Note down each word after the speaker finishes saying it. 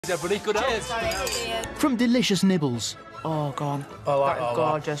Everybody, good cheers. From delicious nibbles. Oh, go on. I like that is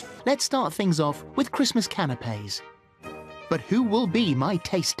gorgeous. Let's start things off with Christmas canapes. But who will be my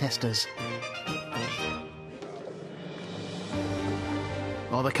taste testers?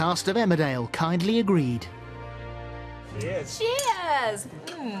 Well, the cast of Emmerdale kindly agreed. Cheers. Cheers!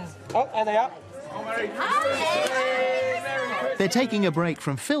 Oh, there they are. They're taking a break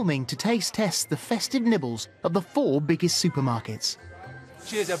from filming to taste test the festive nibbles of the 4 biggest supermarkets.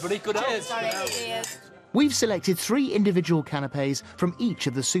 Cheers, everybody. Good cheers. Cheers. We've selected 3 individual canapes from each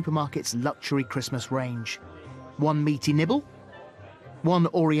of the supermarket's luxury Christmas range. 1 meaty nibble, 1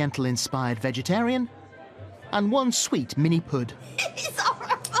 Oriental-inspired vegetarian, and 1 sweet mini pud. It's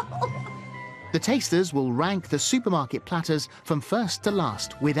horrible! The tasters will rank the supermarket platters from first to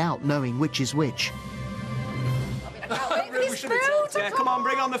last without knowing which is which. Yeah, come on,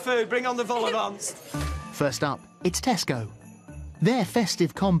 bring on the food, bring on the vol au vents. First up, it's Tesco. Their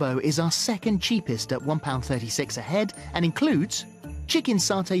festive combo is our second cheapest at £1.36 a head and includes chicken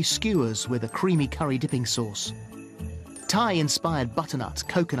satay skewers with a creamy curry dipping sauce, Thai-inspired butternut,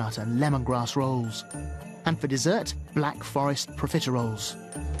 coconut and lemongrass rolls, and for dessert, black forest profiteroles.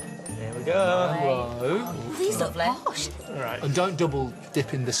 There we go. Whoa. These look posh. All right. And don't double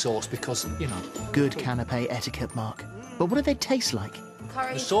dip in the sauce because, you know... Good canapé etiquette, Mark. But what do they taste like?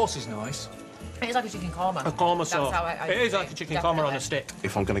 Curry. The sauce is nice. It's like a chicken korma. A korma That's sauce. how I It is like a chicken korma on a stick.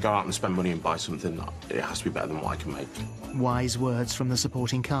 If I'm going to go out and spend money and buy something, it has to be better than what I can make. Wise words from the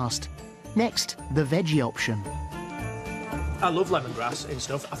supporting cast. Next, the veggie option. I love lemongrass in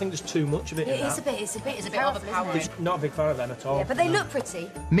stuff. I think there's too much of it in It's a that. bit It's a bit powerful, overpowering. isn't it? Not a big fan of them at all. Yeah, but they look pretty.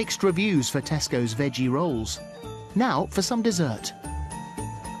 Mixed reviews for Tesco's veggie rolls. Now for some dessert.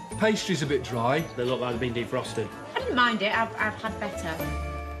 Pastry's a bit dry. They look like they've been defrosted. I didn't mind it. I've had better.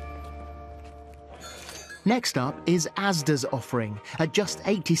 Next up is Asda's offering, at just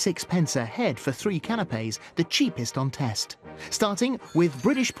 86p a head for 3 canapes, the cheapest on test. Starting with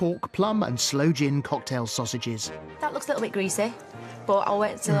British pork, plum and sloe gin cocktail sausages. That looks a little bit greasy, but I'll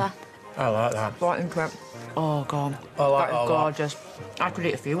wait till I like that. Right into it. Oh, go on. I like that that is a lot. gorgeous. I could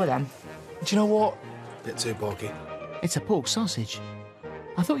eat a few of them. Do you know what? Bit too bulky. It's a pork sausage.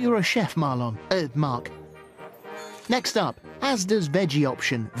 I thought you were a chef, Mark. Next up, Asda's veggie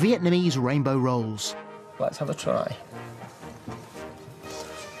option, Vietnamese rainbow rolls. Let's have a try.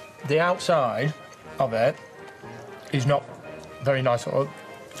 The outside of it is not very nice at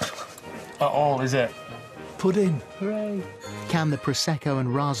all, is it? Pudding. Hooray. Can the Prosecco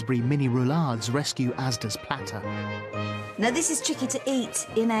and raspberry mini roulades rescue Asda's platter? Now, this is tricky to eat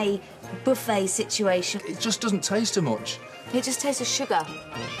in a buffet situation. It just doesn't taste too much. It just tastes of sugar.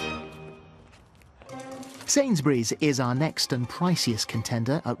 Sainsbury's is our next and priciest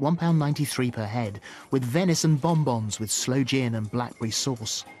contender at £1.93 per head, with venison bonbons with sloe gin and blackberry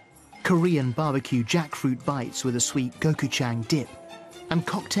sauce, Korean barbecue jackfruit bites with a sweet gochujang dip, and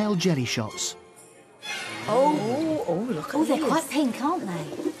cocktail jelly shots. Oh, look at they're quite pink, aren't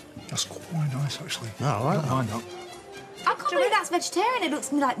they? That's quite nice, actually. No, I like Don't mind that. I can't believe that's vegetarian. It looks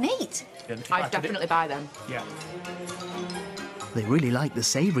to me like meat. I'd definitely buy them. Yeah. They really like the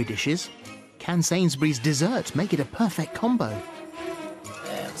savoury dishes. Can Sainsbury's dessert make it a perfect combo?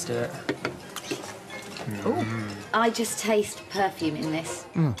 Yeah, let's do it. I just taste perfume in this.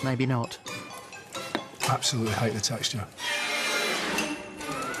 Maybe not. Absolutely hate the texture.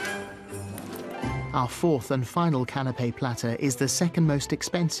 Our 4th and final canapé platter is the second most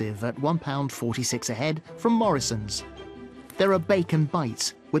expensive at £1.46 a head from Morrison's. There are bacon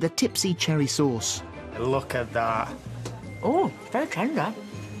bites with a tipsy cherry sauce, Look at that. Oh, very tender.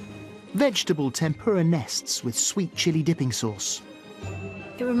 vegetable tempura nests with sweet chilli dipping sauce,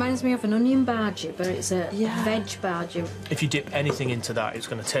 It reminds me of an onion bhaji, but it's a veg bhaji. If you dip anything into that, it's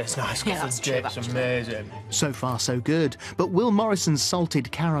going to taste nice. Yeah, because that's the true, dip's actually. amazing. So far, so good. But will Morrison's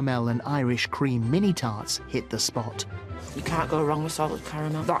salted caramel and Irish cream mini tarts hit the spot? You can't go wrong with salted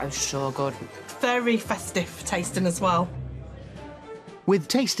caramel. That is so good. Very festive tasting as well. With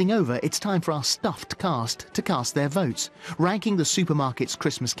tasting over, it's time for our stuffed cast to cast their votes, ranking the supermarket's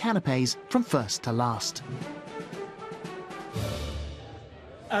Christmas canapes from first to last.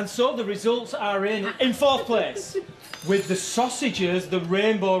 And so the results are in 4th place, with the sausages, the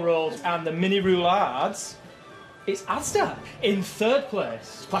rainbow rolls and the mini roulades. It's Asda. In 3rd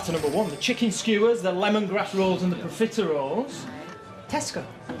place, platter number 1, the chicken skewers, the lemongrass rolls and the profiteroles. Tesco.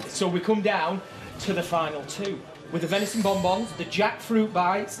 So we come down to the final 2, with the venison bonbons, the jackfruit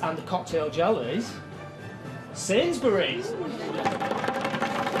bites and the cocktail jellies. Sainsbury's.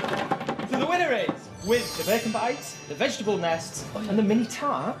 So the winner is, with the bacon bites, the vegetable nests and the mini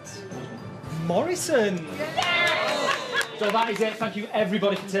tarts, Morrison. So that is it. Thank you,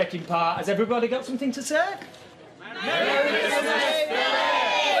 everybody, for taking part. Has everybody got something to say? Merry Christmas,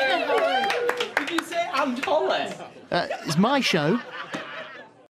 Did you say and Holly? It's my show.